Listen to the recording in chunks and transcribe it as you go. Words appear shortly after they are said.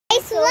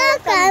guys,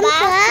 welcome to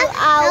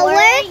our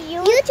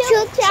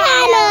YouTube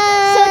channel.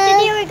 So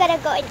today we're gonna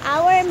go in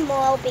our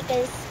mall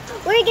because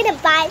we're gonna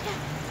buy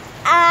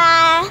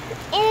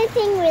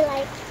anything we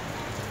like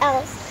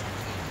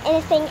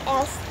anything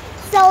else.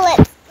 So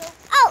let's go.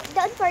 Oh,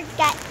 don't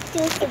forget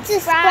to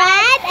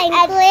subscribe and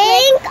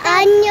click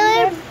on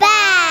your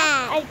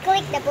bell and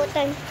click the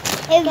button.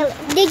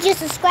 Did you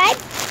subscribe?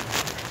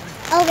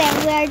 Okay,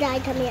 where did I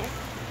come here?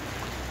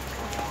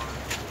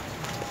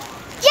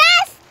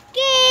 Just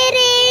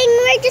kidding.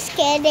 We're just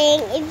kidding.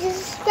 If you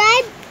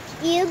subscribe,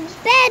 you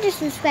better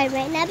subscribe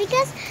right now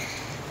because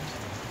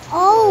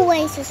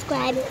always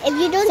subscribe. If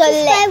you don't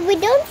subscribe, we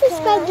don't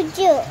subscribe with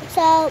you.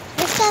 So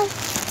let's go.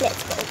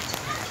 Let's go.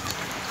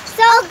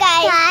 So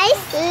guys,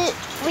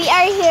 we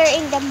are here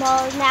in the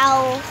mall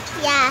now.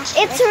 Yeah.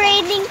 It's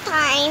raining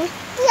time.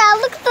 Yeah,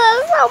 look at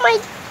this. Oh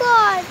my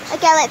god.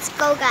 Okay, let's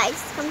go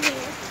guys. Come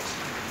here.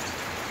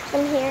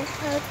 Come here.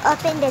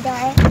 Open the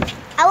door.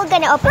 I was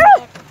gonna open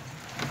it.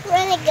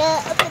 Really good.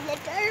 Open the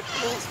door,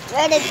 please.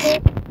 Really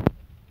good.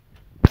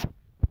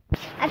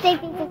 I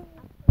think this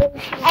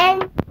is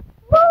and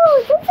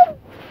whoa, this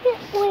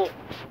is wait.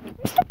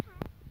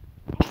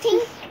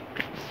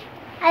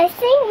 I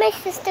think my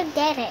sister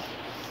get it.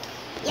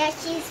 Yeah,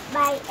 she's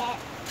by it.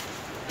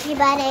 She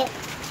bought it.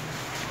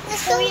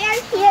 So we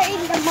are here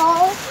in the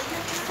mall.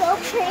 So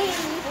pretty.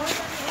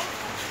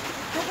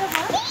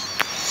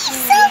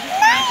 So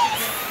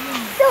nice.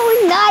 So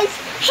nice.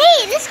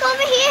 Hey, let's go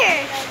over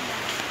here.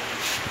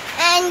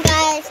 And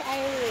guys,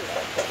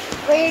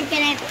 We're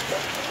gonna.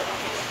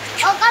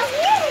 Oh, come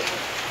here.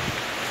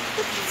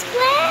 It's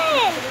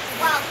grand.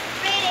 Wow,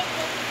 pretty.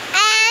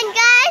 and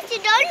guys,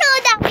 you don't know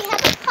that we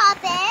have a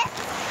puppet,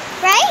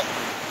 right?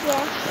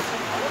 Yeah.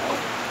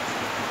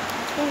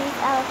 This is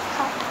our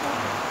puppet.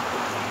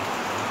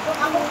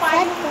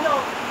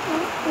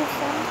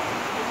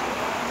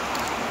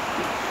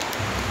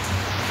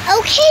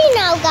 Okay,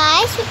 now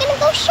guys, we're gonna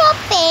go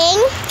shopping.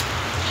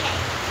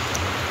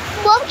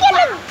 We're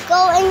gonna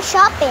go in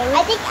shopping.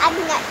 I think I'm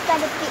not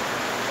gonna be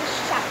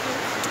shopping.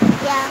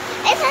 Yeah.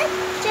 It's not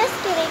just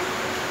kidding.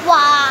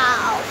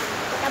 Wow.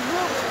 The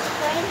blue is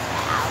turns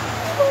out.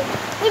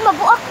 Uy,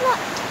 mabuak na.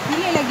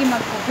 Dili lagi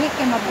mag-public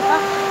kay mabuka.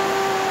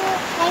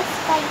 Nice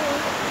kayo.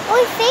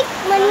 Uy, fake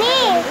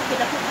money.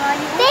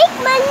 Fake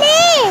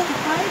money.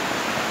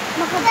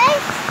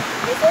 Guys,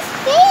 this is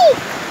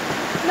fake.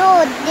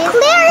 No, this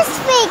Clear is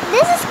fake.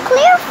 This is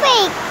clear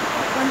fake.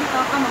 Kundi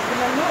ka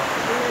magulalo.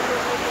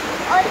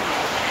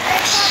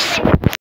 all